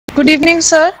Good evening,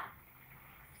 sir.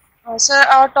 Sir,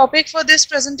 our topic for this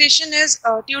presentation is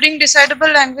Turing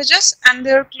Decidable languages and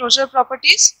their closure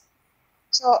properties.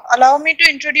 So, allow me to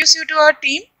introduce you to our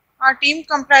team. Our team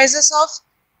comprises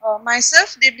of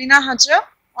myself, Deblina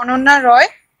Ananya Roy,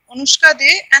 Anushka De,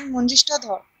 and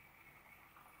Manjistha.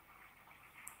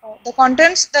 The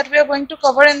contents that we are going to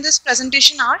cover in this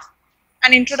presentation are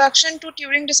an introduction to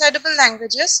Turing Decidable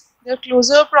languages, their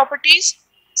closure properties,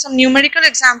 some numerical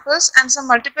examples, and some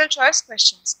multiple choice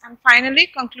questions, and finally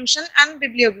conclusion and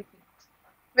bibliography.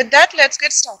 With that, let's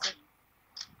get started.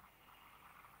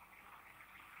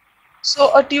 So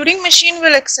a Turing machine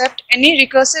will accept any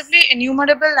recursively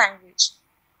enumerable language.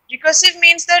 Recursive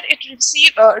means that it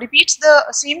repeats the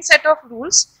same set of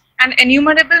rules, and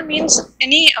enumerable means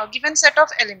any given set of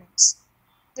elements.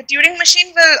 The Turing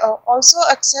machine will also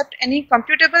accept any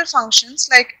computable functions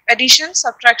like addition,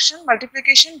 subtraction,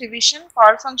 multiplication, division,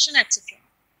 power function, etc.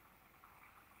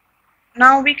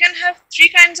 Now we can have three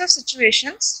kinds of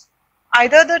situations.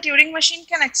 Either the Turing machine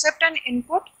can accept an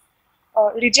input,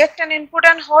 reject an input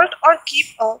and halt, or keep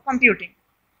computing.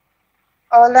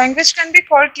 A language can be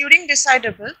called Turing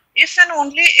Decidable if and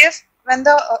only if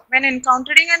when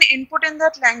encountering an input in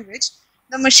that language,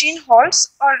 the machine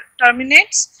halts or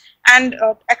terminates and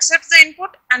accepts the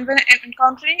input, and when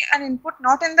encountering an input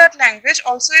not in that language,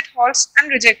 also it halts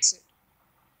and rejects it.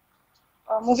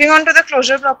 Moving on to the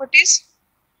closure properties.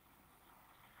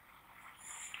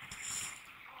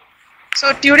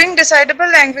 So Turing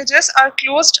Decidable languages are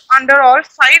closed under all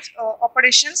five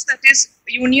operations, that is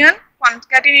union,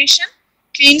 concatenation,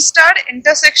 clean star,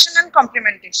 intersection, and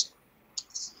complementation.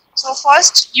 So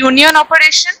first, union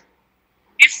operation.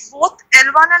 If both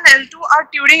L1 and L2 are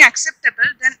Turing acceptable,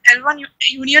 then L1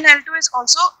 union L2 is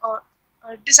also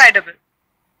decidable.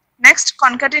 Next,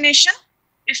 concatenation.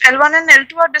 If L1 and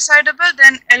L2 are decidable,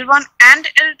 then L1 and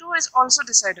L2 is also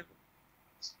decidable.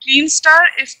 Clean star.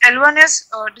 If L1 is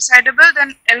decidable,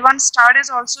 then L1 star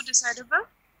is also decidable.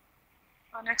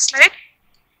 Next slide.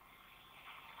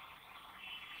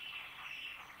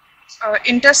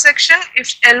 Intersection.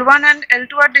 If L1 and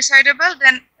L2 are decidable,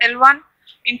 then L1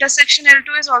 intersection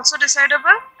L2 is also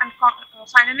decidable. And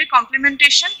finally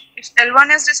complementation. If L1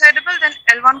 is decidable, then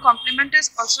L1 complement is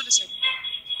also decidable.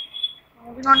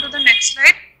 Moving on to the next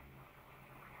slide.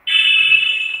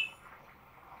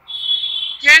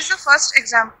 Here is the first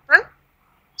example.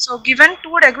 So given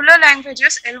two regular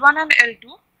languages L1 and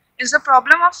L2, is the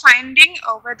problem of finding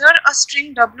whether a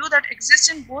string W that exists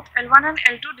in both L1 and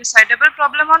L2 decidable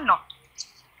problem or not.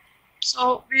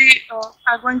 So we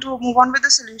are going to move on with the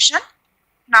solution.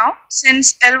 Now,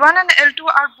 since L1 and L2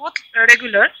 are both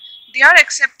regular, they are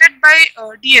accepted by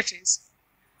DFAs.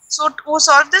 So to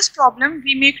solve this problem,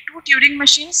 we make two Turing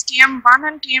machines, TM1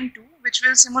 and TM2, which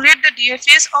will simulate the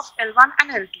DFAs of L1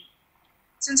 and L2.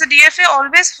 Since the DFA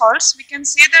always halts, we can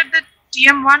say that the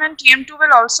TM1 and TM2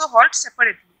 will also halt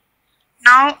separately.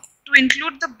 Now, to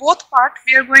include the both part,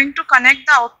 we are going to connect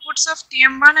the outputs of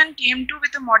TM1 and TM2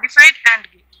 with a modified AND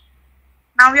gate.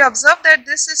 Now we observe that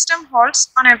this system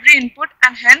halts on every input,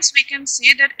 and hence we can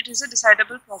say that it is a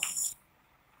decidable problem.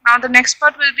 Now the next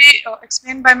part will be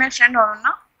explained by my friend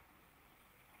Ananya.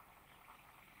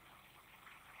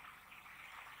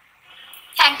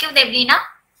 Thank you, Deblina.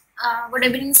 Good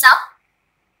evening, sir.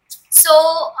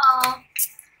 So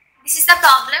this is the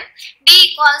problem.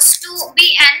 D equals to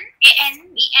Bn, An,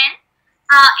 Bn,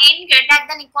 n greater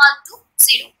than equal to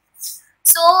 0.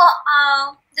 So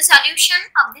the solution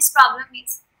of this problem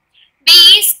is B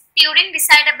is Turing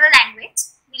Decidable language.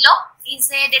 Below is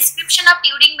a description of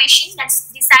Turing machine that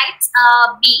decides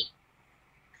B.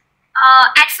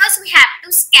 At first we have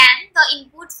to scan the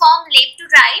input from left to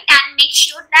right and make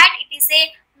sure that it is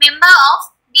a member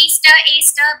of B star, A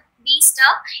star, B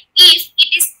star. If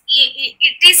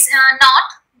it is not,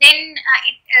 then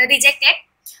it rejected,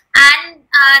 and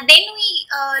then we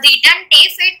return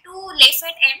tape it to left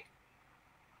end.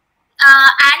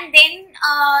 And then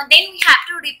we have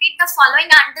to repeat the following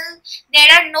until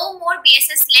there are no more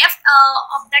BSS left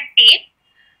of the tape.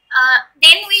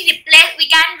 Then we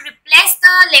can replace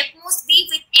the leftmost B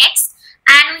with X,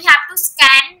 and we have to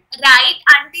scan right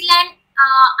until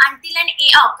an A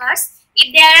occurs.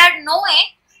 If there are no A,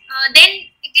 then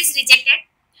it is rejected.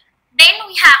 Then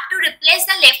we have to replace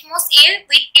the leftmost A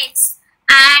with X,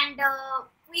 and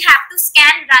we have to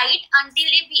scan right until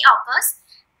a B occurs.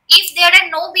 If there are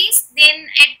no B's, then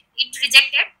it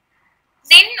rejected.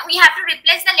 Then we have to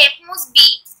replace the leftmost B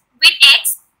with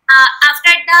X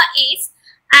after the A's,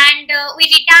 and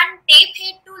we return tape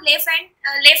head to left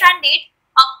hand date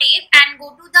of tape and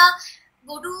go to the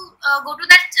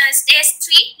stage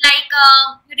 3. Like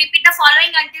repeat the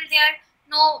following until there are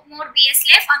no more BS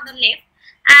left on the left,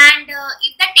 and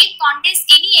if the tag contains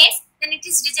any S, then it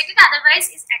is rejected, otherwise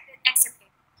is accepted.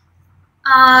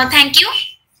 Thank you.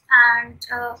 And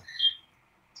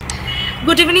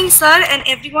good evening, sir, and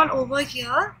everyone over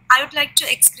here. I would like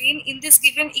to explain in this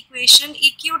given equation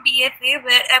EQDFA,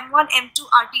 where M1, M2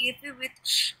 are DFA with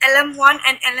LM1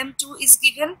 and LM2 is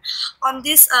given on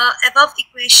this above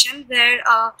equation, where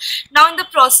now in the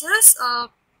process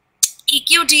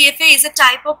EQDFA is a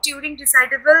type of Turing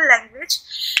Decidable language.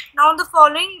 Now, the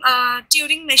following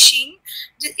Turing machine,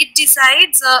 it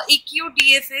decides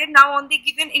EQDFA. Now, on the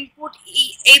given input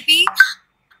AB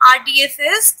are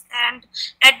DFAs, and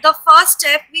at the first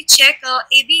step, we check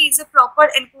AB is a proper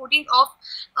encoding of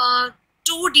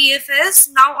two DFAs.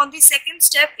 Now, on the second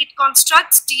step, it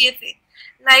constructs DFA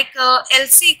like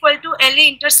LC equal to LA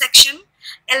intersection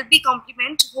LB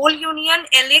complement whole union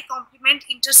LA complement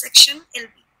intersection LB.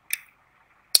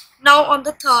 Now on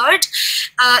the third,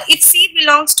 if C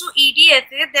belongs to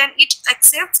EDFA, then it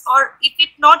accepts, or if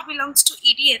it not belongs to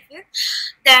EDFA,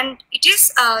 then it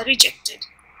is rejected.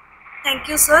 Thank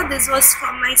you, sir. This was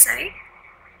from my side.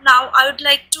 Now I would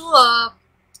like to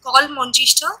call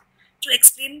Manjistha to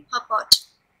explain her part.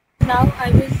 Now I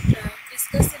will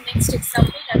discuss the next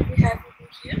example that we have over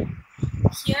here.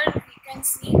 Here we can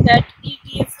see that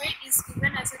EDFA is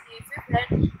given as a DFA, where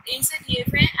A is a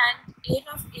DFA and A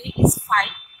of A is 5.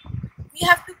 We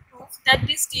have to prove that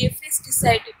this DFA is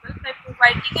decidable by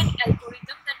providing an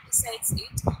algorithm that decides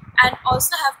it, and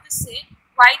also have to say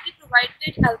why the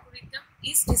provided algorithm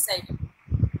is decidable.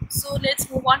 So let's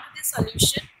move on to the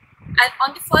solution. And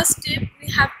on the first step, we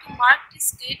have to mark the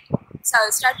state,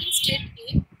 starting state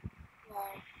A,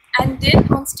 and then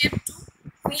on step 2,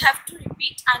 we have to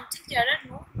repeat until there are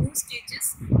no new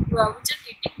stages which are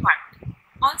getting marked.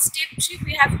 On step 3,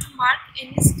 we have to mark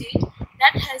any state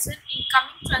that has an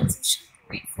incoming transition to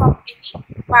it from any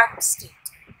marked state.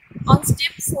 On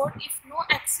step 4, if no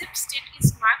accept state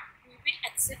is marked, we will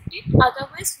accept it,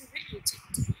 otherwise we will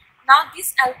reject. Now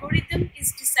this algorithm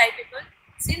is decidable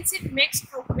since it makes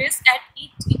progress at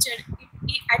each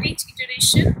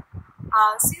iteration,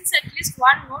 since at least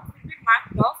one node will be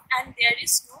marked off and there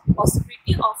is no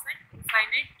possibility of an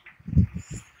infinite.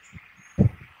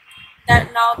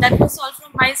 That was all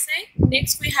from my side.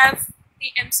 Next we have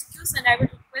the MCQs, and I will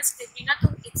request Deblina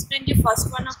to explain the first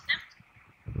one of them.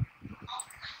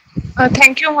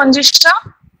 Thank you, Manjistha.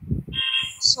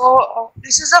 So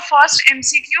this is the first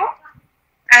MCQ,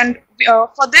 and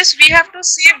for this we have to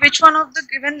see which one of the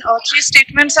given three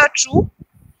statements are true.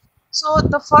 So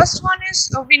the first one is,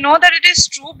 we know that it is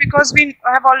true because we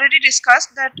have already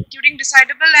discussed that Turing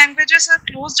Decidable languages are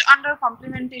closed under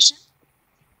complementation.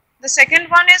 The second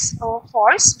one is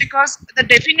false because the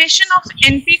definition of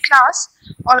NP class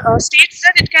states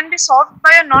that it can be solved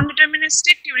by a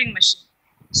non-deterministic Turing machine.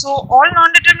 So all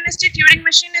non-deterministic Turing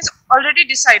machine is already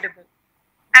decidable.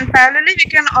 And parallelly, we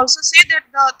can also say that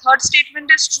the third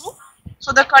statement is true.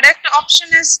 So the correct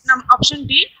option is option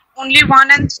D, only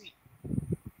 1 and 3.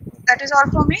 That is all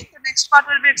for me. The next part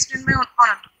will be explained by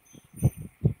Ananya.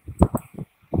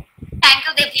 thank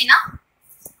you, Deblina.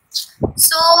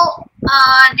 So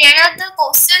there is a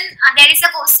question,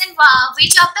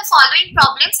 which of the following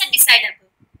problems are decidable?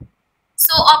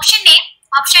 So option A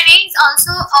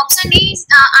is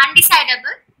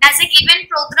undecidable. As a given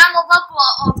program over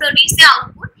produce the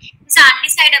output is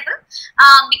undecidable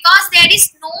because there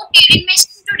is no Turing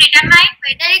machine to determine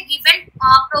whether a given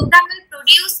program will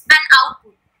produce an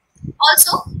output.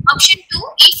 Also, option 2,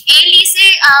 if L is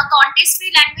a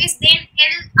context-free language,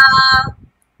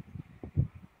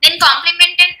 then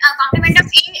complement of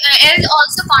L is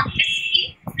also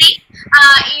context-free.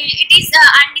 It is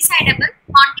undecidable.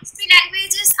 Context-free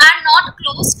languages are not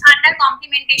closed under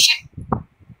complementation.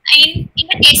 In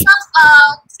the case of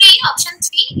option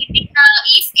 3, if L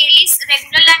is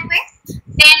regular language,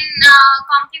 then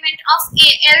complement of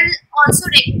L also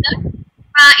regular.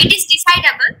 It is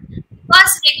decidable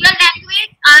because regular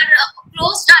language are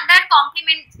closed under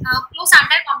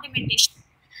complementation.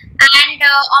 And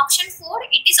option 4,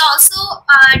 it is also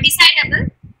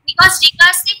decidable because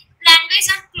recursive language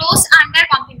are closed under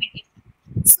complementation.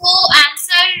 So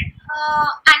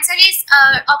answer is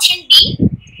option D, 3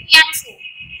 and 4.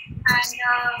 And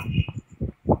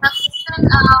the question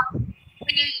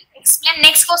will explain.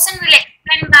 Next question will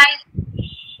explain by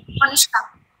Anushka.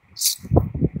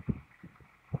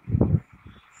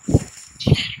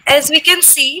 As we can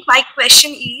see, my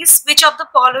question is, which of the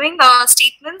following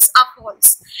statements exceptions are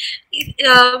false.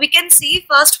 We can see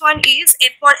first one is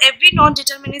for every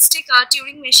non-deterministic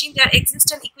Turing machine there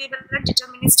exists an equivalent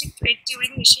deterministic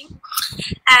Turing machine.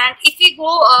 And if we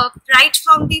go right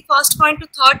from the first point to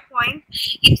third point,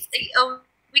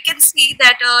 we can see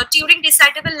that Turing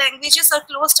decidable languages are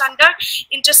closed under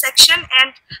intersection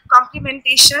and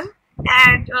complementation.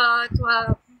 And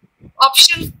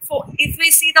option 4, if we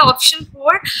see the option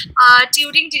 4,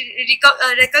 Turing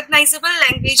recognizable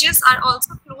languages are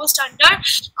also closed under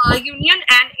union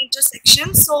and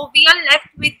intersection. So we are left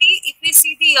with the, if we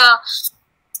see the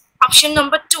option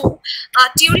number 2,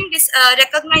 Turing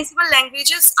recognizable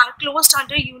languages are closed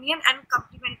under union and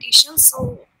complementation.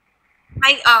 So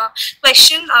my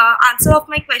answer of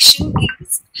my question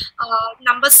is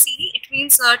number C. It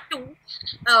means 2.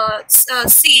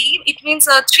 C. It means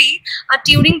 3.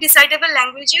 Turing decidable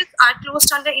languages are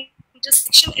closed under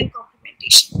intersection and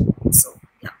complementation. So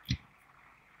yeah.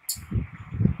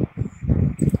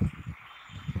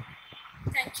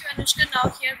 Thank you, Anushka. Now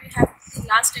here we have the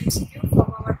last MCQ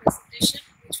from our presentation,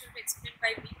 which will be explained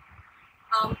by me.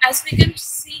 As we can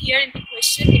see here in the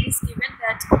question, it is given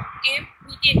that M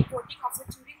with the encoding of a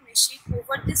Turing machine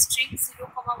over the string 0,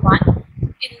 1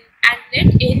 and let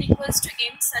n equals to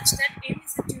m such that m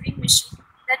is a Turing machine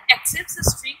that accepts a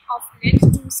string of length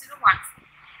 2014.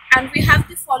 And we have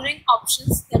the following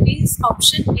options, that is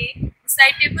option A,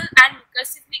 decidable and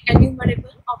recursively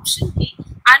enumerable, option B,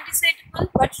 undecidable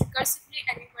but recursively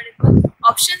enumerable,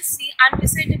 option C,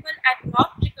 undecidable and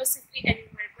not recursively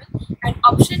enumerable, and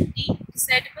option D,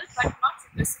 decidable but not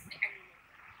recursively enumerable.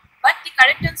 But the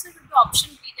correct answer will be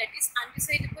option B, that is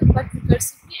undecidable but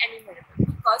recursively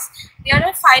enumerable, because there are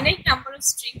a finite number of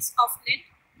strings of length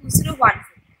 2014.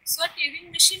 So a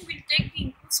Turing machine will take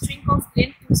the input string of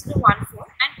length 2014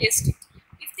 and test it.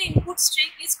 If the input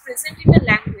string is present in the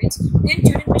language, then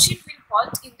Turing machine will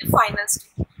halt in the final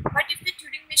state. But if the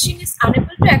Turing machine is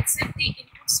unable to accept the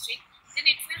input string, then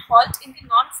it will halt in the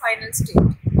non-final state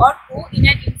or go in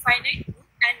an infinite loop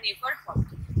and never halt.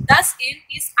 Thus, N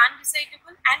is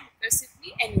undecidable and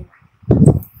recursively enumerable.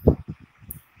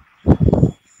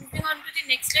 Moving on to the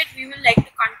next slide, we will like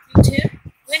to conclude here.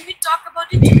 When we talk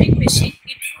about a Turing machine,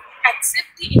 it will accept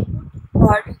the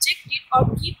input, reject it, or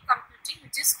keep computing,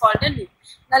 which is called a loop.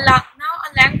 Now, a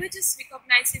language is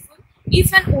recognizable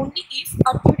if and only if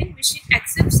a Turing machine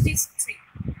accepts this string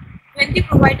when the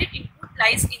provided input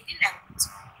lies in the language.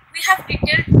 We have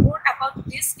detailed more about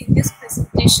this in this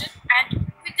presentation,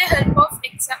 and with the help of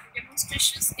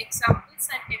demonstrations, examples,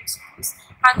 and MCQs,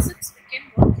 concepts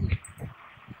became more clear.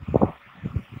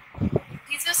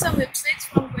 These are some websites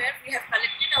from where we have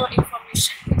collected our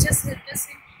information, which has helped us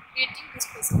in creating this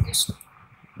presentation.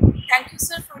 Thank you,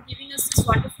 sir, for giving us this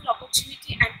wonderful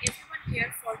opportunity, and everyone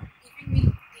here for giving me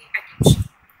the attention.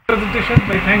 Presentation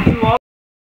by thank you all.